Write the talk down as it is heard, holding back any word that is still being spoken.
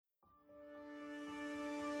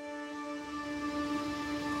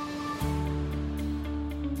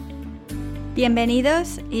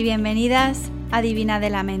Bienvenidos y bienvenidas a Divina de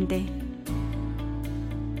la Mente.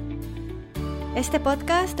 Este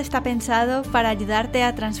podcast está pensado para ayudarte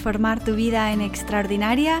a transformar tu vida en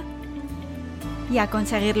extraordinaria y a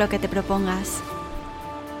conseguir lo que te propongas.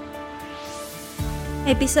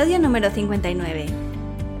 Episodio número 59.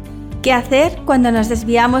 ¿Qué hacer cuando nos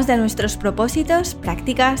desviamos de nuestros propósitos,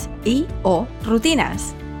 prácticas o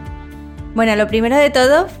rutinas? Bueno, lo primero de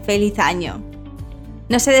todo, ¡feliz año!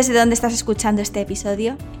 No sé desde dónde estás escuchando este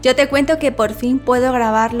episodio. Yo te cuento que por fin puedo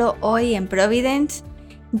grabarlo hoy en Providence.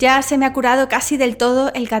 Ya se me ha curado casi del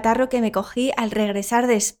todo el catarro que me cogí al regresar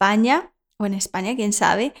de España, o en España, quién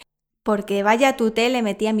sabe, porque vaya tute le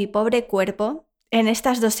metí a mi pobre cuerpo en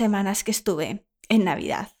estas 2 semanas que estuve en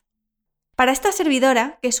Navidad. Para esta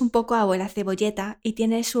servidora, que es un poco abuela cebolleta y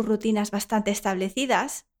tiene sus rutinas bastante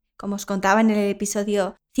establecidas, como os contaba en el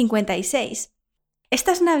episodio 56,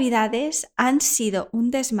 estas Navidades han sido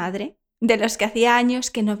un desmadre de los que hacía años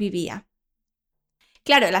que no vivía.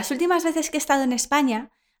 Claro, las últimas veces que he estado en España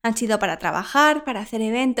han sido para trabajar, para hacer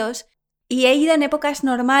eventos, y he ido en épocas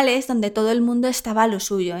normales donde todo el mundo estaba a lo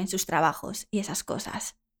suyo en sus trabajos y esas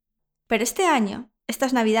cosas. Pero este año,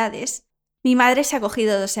 estas Navidades, mi madre se ha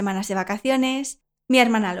cogido 2 semanas de vacaciones, mi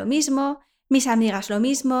hermana lo mismo, mis amigas lo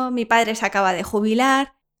mismo, mi padre se acaba de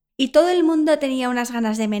jubilar, y todo el mundo tenía unas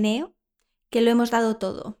ganas de meneo que lo hemos dado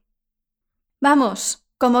todo. Vamos,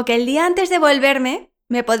 como que el día antes de volverme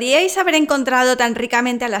me podíais haber encontrado tan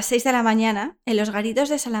ricamente a las 6 de la mañana en los Garitos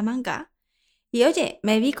de Salamanca y oye,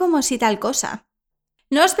 me vi como si tal cosa.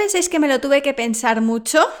 No os penséis que me lo tuve que pensar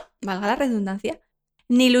mucho, valga la redundancia,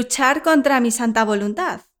 ni luchar contra mi santa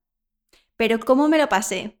voluntad. Pero ¿cómo me lo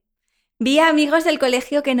pasé? Vi a amigos del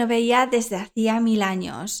colegio que no veía desde hacía 1000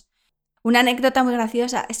 años. Una anécdota muy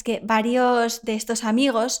graciosa es que varios de estos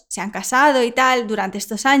amigos se han casado y tal durante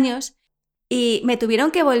estos años y me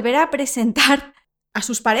tuvieron que volver a presentar a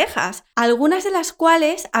sus parejas, algunas de las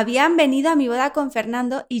cuales habían venido a mi boda con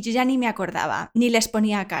Fernando y yo ya ni me acordaba, ni les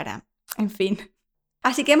ponía cara. En fin.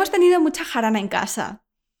 Así que hemos tenido mucha jarana en casa.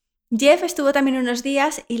 Jeff estuvo también unos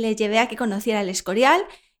días y le llevé a que conociera el Escorial.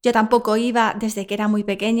 Yo tampoco iba desde que era muy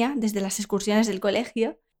pequeña, desde las excursiones del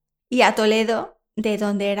colegio. Y a Toledo, de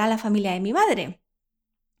donde era la familia de mi madre.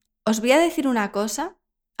 Os voy a decir una cosa,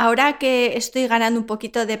 ahora que estoy ganando un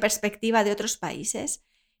poquito de perspectiva de otros países,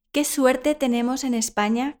 qué suerte tenemos en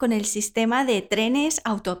España con el sistema de trenes,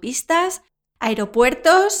 autopistas,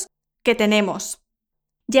 aeropuertos que tenemos.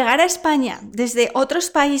 Llegar a España desde otros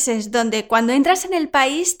países donde cuando entras en el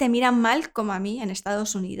país te miran mal, como a mí en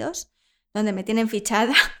Estados Unidos, donde me tienen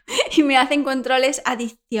fichada y me hacen controles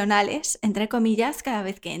adicionales, entre comillas, cada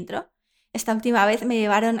vez que entro. Esta última vez me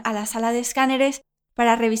llevaron a la sala de escáneres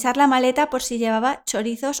para revisar la maleta por si llevaba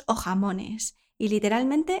chorizos o jamones. Y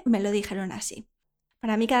literalmente me lo dijeron así.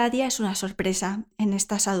 Para mí cada día es una sorpresa en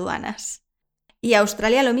estas aduanas. Y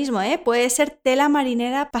Australia lo mismo, puede ser tela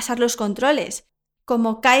marinera pasar los controles.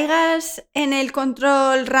 Como caigas en el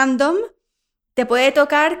control random, te puede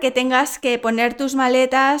tocar que tengas que poner tus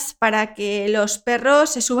maletas para que los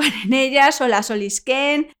perros se suban en ellas o las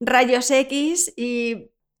olisqueen, rayos X y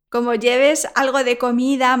como lleves algo de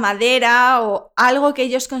comida, madera o algo que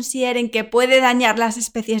ellos consideren que puede dañar las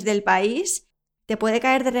especies del país, te puede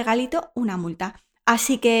caer de regalito una multa.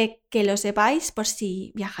 Así que lo sepáis por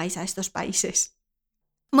si viajáis a estos países.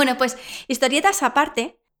 Bueno, pues historietas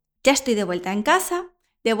aparte, ya estoy de vuelta en casa,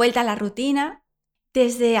 de vuelta a la rutina,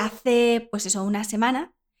 desde hace, una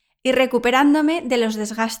semana, y recuperándome de los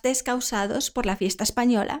desgastes causados por la fiesta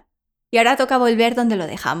española. Y ahora toca volver donde lo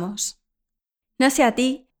dejamos. No sé a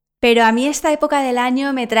ti, pero a mí esta época del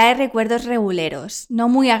año me trae recuerdos reguleros, no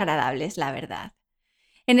muy agradables, la verdad.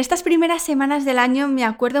 En estas primeras semanas del año me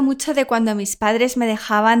acuerdo mucho de cuando mis padres me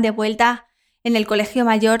dejaban de vuelta en el colegio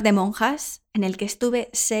mayor de monjas, en el que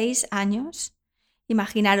estuve 6 años.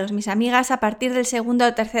 Imaginaros, mis amigas a partir del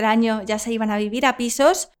 2º o 3er año ya se iban a vivir a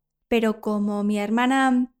pisos, pero como mi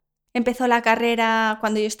hermana empezó la carrera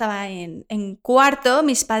cuando yo estaba en 4º,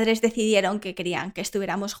 mis padres decidieron que querían que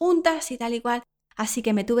estuviéramos juntas y tal y cual. Así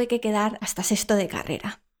que me tuve que quedar hasta 6º de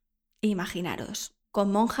carrera. Imaginaros,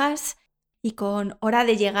 con monjas y con hora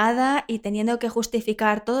de llegada y teniendo que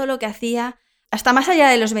justificar todo lo que hacía hasta más allá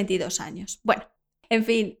de los 22 años. Bueno, en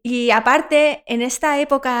fin, y aparte, en esta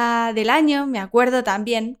época del año, me acuerdo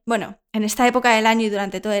también, en esta época del año y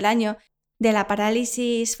durante todo el año, de la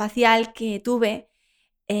parálisis facial que tuve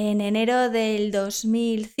en enero del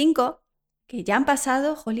 2005, que ya han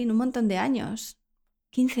pasado, un montón de años,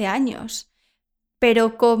 15 años.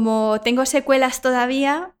 Pero como tengo secuelas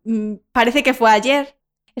todavía, parece que fue ayer.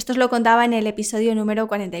 Esto os lo contaba en el episodio número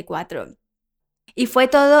 44. Y fue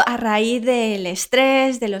todo a raíz del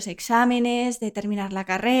estrés, de los exámenes, de terminar la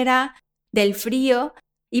carrera, del frío,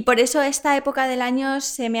 y por eso esta época del año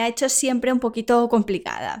se me ha hecho siempre un poquito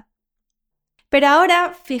complicada. Pero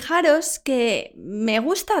ahora, fijaros que me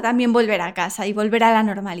gusta también volver a casa y volver a la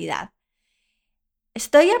normalidad.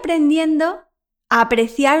 Estoy aprendiendo a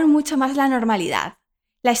apreciar mucho más la normalidad,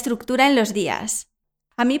 la estructura en los días.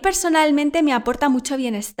 A mí personalmente me aporta mucho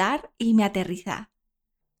bienestar y me aterriza.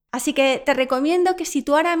 Así que te recomiendo que si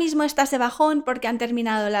tú ahora mismo estás de bajón porque han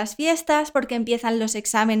terminado las fiestas, porque empiezan los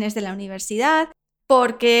exámenes de la universidad,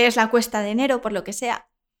 porque es la cuesta de enero, por lo que sea,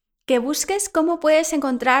 que busques cómo puedes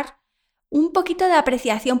encontrar un poquito de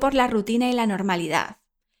apreciación por la rutina y la normalidad,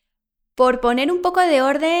 por poner un poco de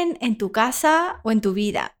orden en tu casa o en tu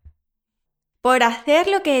vida, por hacer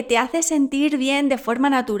lo que te hace sentir bien de forma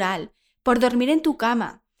natural, por dormir en tu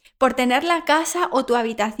cama, por tener la casa o tu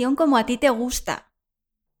habitación como a ti te gusta,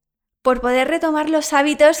 por poder retomar los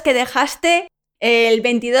hábitos que dejaste el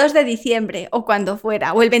 22 de diciembre o cuando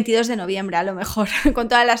fuera, o el 22 de noviembre a lo mejor, con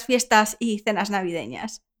todas las fiestas y cenas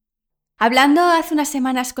navideñas. Hablando hace unas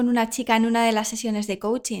semanas con una chica en una de las sesiones de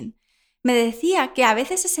coaching, me decía que a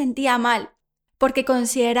veces se sentía mal porque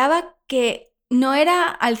consideraba que no era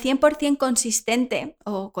al 100% consistente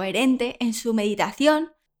o coherente en su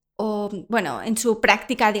meditación o, en su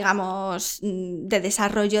práctica, digamos, de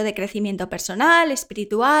desarrollo de crecimiento personal,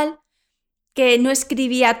 espiritual, que no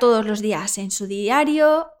escribía todos los días en su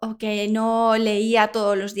diario o que no leía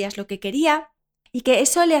todos los días lo que quería y que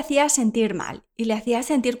eso le hacía sentir mal y le hacía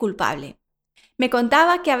sentir culpable. Me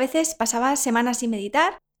contaba que a veces pasaba semanas sin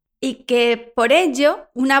meditar y que por ello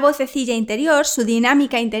una vocecilla interior, su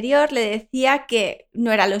dinámica interior, le decía que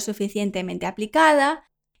no era lo suficientemente aplicada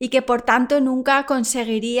y que por tanto nunca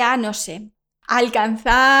conseguiría,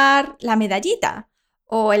 alcanzar la medallita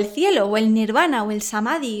o el cielo o el nirvana o el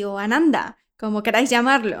samadhi o ananda, como queráis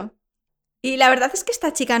llamarlo. Y la verdad es que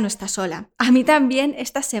esta chica no está sola. A mí también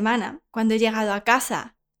esta semana, cuando he llegado a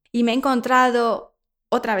casa y me he encontrado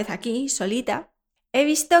otra vez aquí, solita, he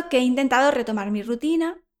visto que he intentado retomar mi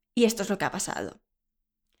rutina y esto es lo que ha pasado.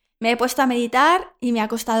 Me he puesto a meditar y me ha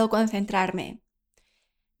costado concentrarme.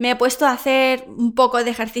 Me he puesto a hacer un poco de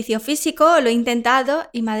ejercicio físico, lo he intentado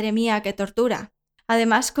y madre mía, qué tortura.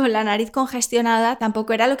 Además, con la nariz congestionada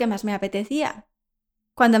tampoco era lo que más me apetecía.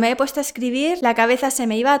 Cuando me he puesto a escribir, la cabeza se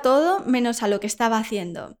me iba a todo menos a lo que estaba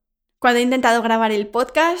haciendo. Cuando he intentado grabar el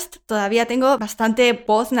podcast, todavía tengo bastante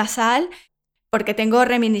voz nasal porque tengo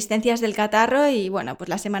reminiscencias del catarro y pues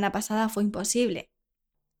la semana pasada fue imposible.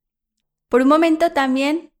 Por un momento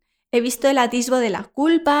también he visto el atisbo de la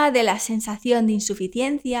culpa, de la sensación de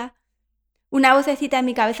insuficiencia. Una vocecita en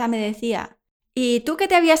mi cabeza me decía: ¿y tú qué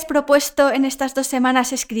te habías propuesto en estas 2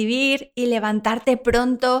 semanas escribir y levantarte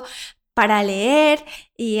pronto para leer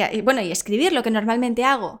y escribir lo que normalmente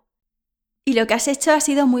hago? Y lo que has hecho ha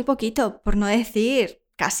sido muy poquito, por no decir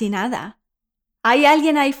casi nada. ¿Hay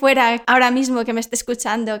alguien ahí fuera ahora mismo que me esté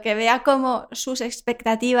escuchando que vea cómo sus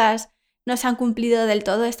expectativas no se han cumplido del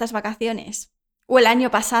todo estas vacaciones? O el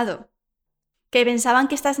año pasado, que pensaban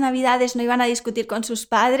que estas navidades no iban a discutir con sus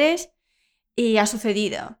padres y ha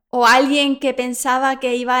sucedido. O alguien que pensaba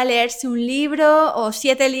que iba a leerse un libro o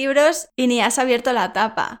 7 libros y ni has abierto la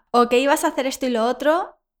tapa. O que ibas a hacer esto y lo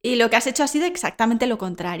otro y lo que has hecho ha sido exactamente lo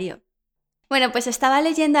contrario. Bueno, pues estaba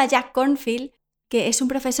leyendo a Jack Kornfield, que es un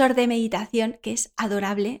profesor de meditación, que es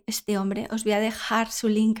adorable este hombre. Os voy a dejar su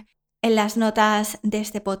link en las notas de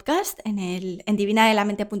este podcast, en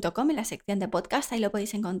divinadelamente.com, en la sección de podcast, ahí lo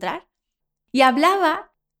podéis encontrar. Y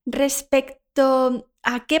hablaba respecto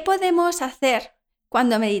a qué podemos hacer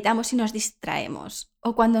cuando meditamos y nos distraemos,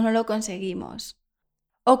 o cuando no lo conseguimos,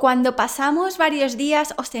 o cuando pasamos varios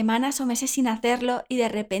días o semanas o meses sin hacerlo y de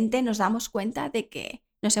repente nos damos cuenta de que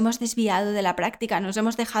nos hemos desviado de la práctica, nos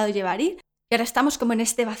hemos dejado llevar y ahora estamos como en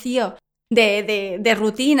este vacío de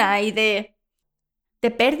rutina y de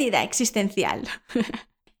pérdida existencial.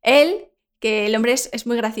 Él, que el hombre es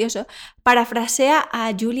muy gracioso, parafrasea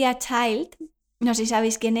a Julia Child. No sé si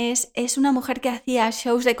sabéis quién es una mujer que hacía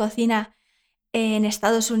shows de cocina en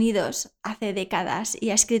Estados Unidos hace décadas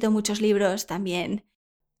y ha escrito muchos libros también.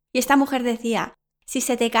 Y esta mujer decía: si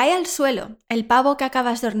se te cae al suelo el pavo que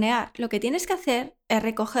acabas de hornear, lo que tienes que hacer es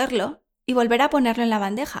recogerlo y volver a ponerlo en la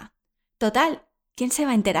bandeja. Total, ¿quién se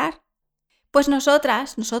va a enterar? Pues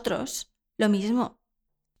nosotros, lo mismo.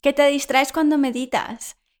 Que te distraes cuando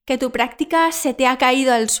meditas, que tu práctica se te ha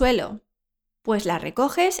caído al suelo. Pues la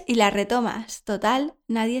recoges y la retomas. Total,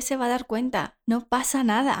 nadie se va a dar cuenta, no pasa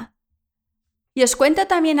nada. Y os cuento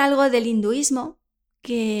también algo del hinduismo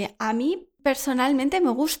que a mí personalmente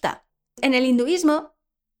me gusta. En el hinduismo,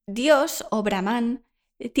 Dios o Brahman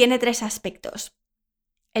tiene 3 aspectos.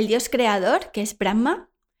 el dios creador, que es Brahma,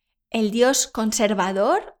 el dios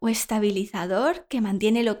conservador o estabilizador, que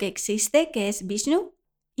mantiene lo que existe, que es Vishnu,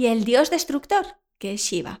 y el dios destructor, que es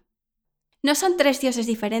Shiva. No son 3 dioses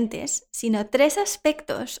diferentes, sino 3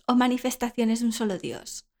 aspectos o manifestaciones de un solo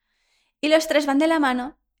dios. Y los 3 van de la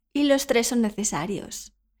mano y los 3 son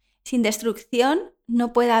necesarios. Sin destrucción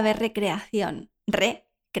no puede haber recreación.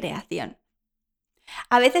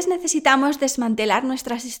 A veces necesitamos desmantelar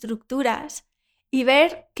nuestras estructuras y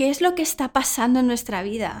ver qué es lo que está pasando en nuestra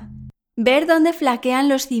vida. Ver dónde flaquean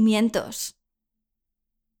los cimientos.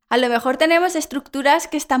 A lo mejor tenemos estructuras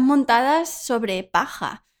que están montadas sobre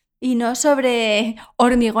paja y no sobre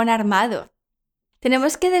hormigón armado.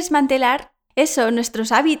 Tenemos que desmantelar eso,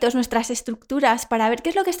 nuestros hábitos, nuestras estructuras, para ver qué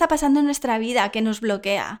es lo que está pasando en nuestra vida que nos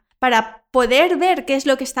bloquea, para poder ver qué es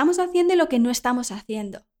lo que estamos haciendo y lo que no estamos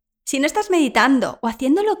haciendo. Si no estás meditando o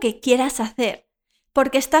haciendo lo que quieras hacer,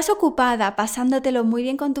 porque estás ocupada pasándotelo muy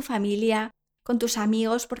bien con tu familia, con tus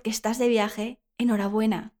amigos, porque estás de viaje,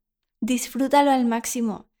 enhorabuena. Disfrútalo al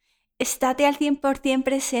máximo. Estate al 100%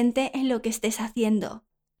 presente en lo que estés haciendo.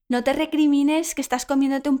 No te recrimines que estás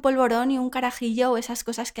comiéndote un polvorón y un carajillo o esas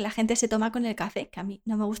cosas que la gente se toma con el café, que a mí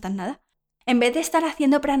no me gustan nada. En vez de estar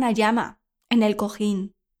haciendo pranayama en el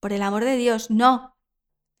cojín, por el amor de Dios, no.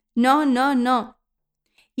 No.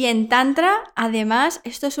 Y en Tantra, además,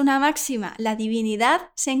 esto es una máxima, la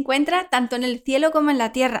divinidad se encuentra tanto en el cielo como en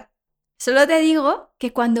la tierra. Solo te digo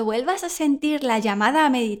que cuando vuelvas a sentir la llamada a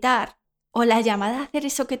meditar o la llamada a hacer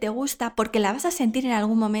eso que te gusta, porque la vas a sentir en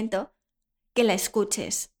algún momento, que la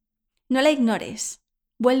escuches. No la ignores.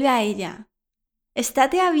 Vuelve a ella.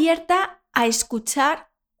 Estate abierta a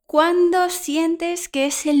escuchar cuando sientes que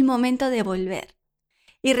es el momento de volver.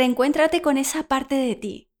 Y reencuéntrate con esa parte de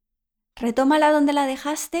ti. Retómala donde la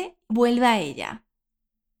dejaste, vuelve a ella.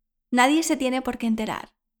 Nadie se tiene por qué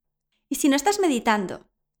enterar. Y si no estás meditando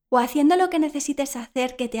o haciendo lo que necesites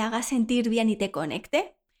hacer que te haga sentir bien y te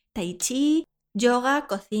conecte, tai chi, yoga,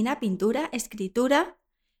 cocina, pintura, escritura,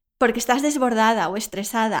 porque estás desbordada o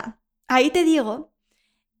estresada, ahí te digo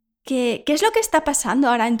que qué es lo que está pasando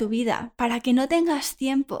ahora en tu vida para que no tengas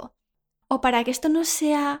tiempo o para que esto no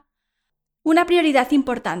sea una prioridad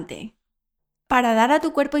importante, para dar a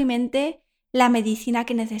tu cuerpo y mente la medicina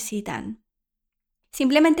que necesitan.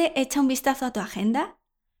 Simplemente echa un vistazo a tu agenda,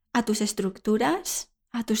 a tus estructuras,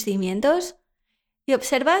 a tus cimientos y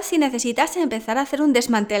observa si necesitas empezar a hacer un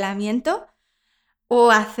desmantelamiento o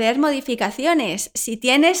hacer modificaciones, si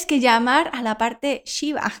tienes que llamar a la parte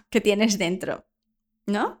Shiva que tienes dentro,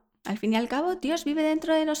 ¿no? Al fin y al cabo, Dios vive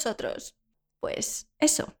dentro de nosotros. Pues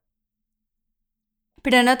eso.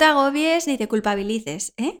 Pero no te agobies ni te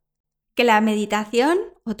culpabilices, ¿eh? Que la meditación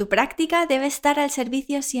o tu práctica debe estar al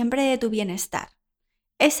servicio siempre de tu bienestar.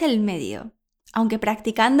 Es el medio, aunque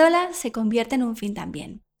practicándola se convierte en un fin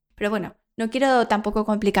también. Pero bueno, no quiero tampoco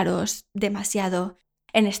complicaros demasiado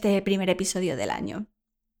en este primer episodio del año.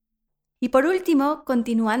 Y por último,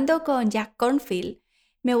 continuando con Jack Kornfield,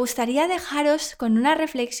 me gustaría dejaros con una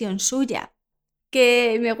reflexión suya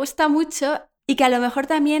que me gusta mucho y que a lo mejor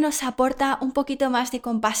también os aporta un poquito más de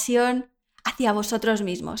compasión hacia vosotros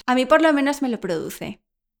mismos. A mí por lo menos me lo produce.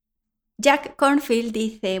 Jack Kornfield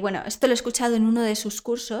dice, bueno, esto lo he escuchado en uno de sus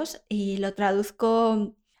cursos y lo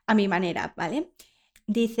traduzco a mi manera, ¿vale?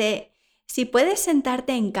 Dice, si puedes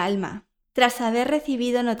sentarte en calma tras haber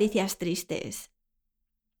recibido noticias tristes,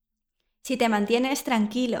 si te mantienes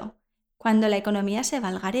tranquilo cuando la economía se va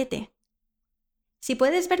al garete, si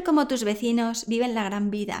puedes ver cómo tus vecinos viven la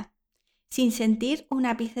gran vida sin sentir un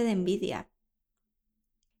ápice de envidia,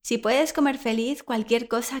 si puedes comer feliz cualquier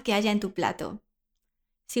cosa que haya en tu plato,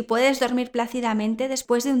 si puedes dormir plácidamente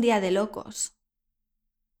después de un día de locos,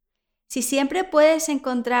 si siempre puedes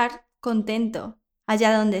encontrar contento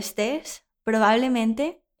allá donde estés,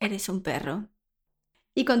 probablemente eres un perro.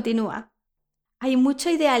 Y continúa. Hay mucho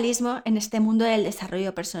idealismo en este mundo del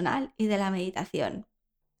desarrollo personal y de la meditación.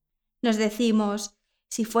 Nos decimos,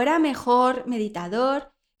 si fuera mejor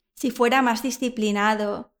meditador, si fuera más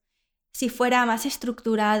disciplinado, si fuera más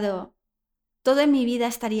estructurado, todo en mi vida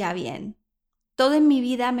estaría bien, todo en mi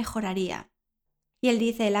vida mejoraría. Y él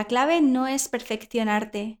dice, la clave no es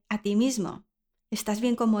perfeccionarte a ti mismo, estás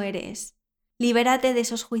bien como eres, libérate de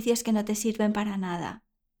esos juicios que no te sirven para nada.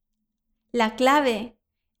 La clave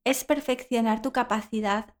es perfeccionar tu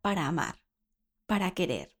capacidad para amar, para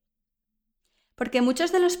querer. Porque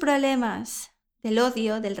muchos de los problemas del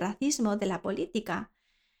odio, del racismo, de la política,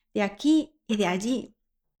 de aquí y de allí,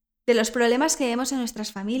 de los problemas que vemos en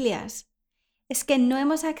nuestras familias, es que no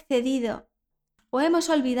hemos accedido o hemos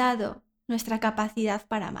olvidado nuestra capacidad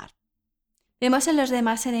para amar. Vemos en los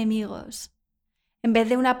demás enemigos, en vez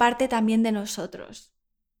de una parte también de nosotros.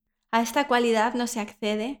 A esta cualidad no se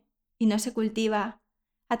accede y no se cultiva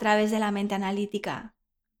a través de la mente analítica.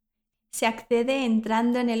 Se accede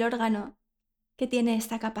entrando en el órgano que tiene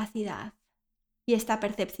esta capacidad y esta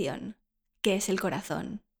percepción, que es el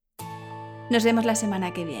corazón. Nos vemos la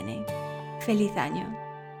semana que viene. ¡Feliz año!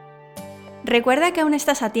 Recuerda que aún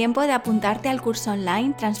estás a tiempo de apuntarte al curso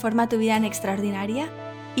online Transforma tu vida en extraordinaria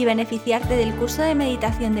y beneficiarte del curso de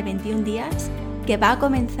meditación de 21 días que va a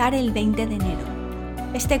comenzar el 20 de enero.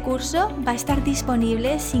 Este curso va a estar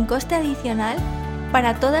disponible sin coste adicional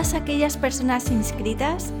para todas aquellas personas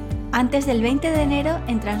inscritas antes del 20 de enero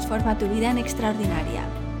en Transforma tu vida en extraordinaria.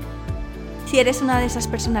 Si eres una de esas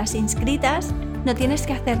personas inscritas, no tienes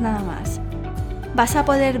que hacer nada más. Vas a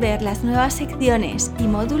poder ver las nuevas secciones y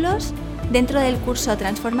módulos dentro del curso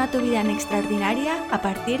Transforma tu vida en extraordinaria a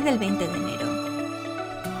partir del 20 de enero.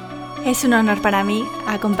 Es un honor para mí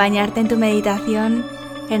acompañarte en tu meditación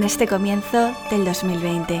en este comienzo del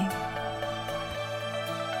 2020.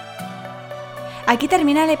 Aquí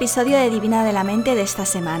termina el episodio de Divina de la Mente de esta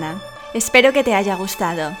semana. Espero que te haya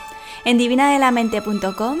gustado. En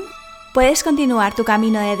divinadelamente.com puedes continuar tu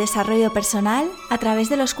camino de desarrollo personal a través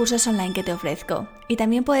de los cursos online que te ofrezco y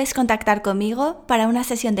también puedes contactar conmigo para una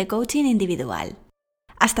sesión de coaching individual.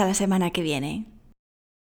 Hasta la semana que viene.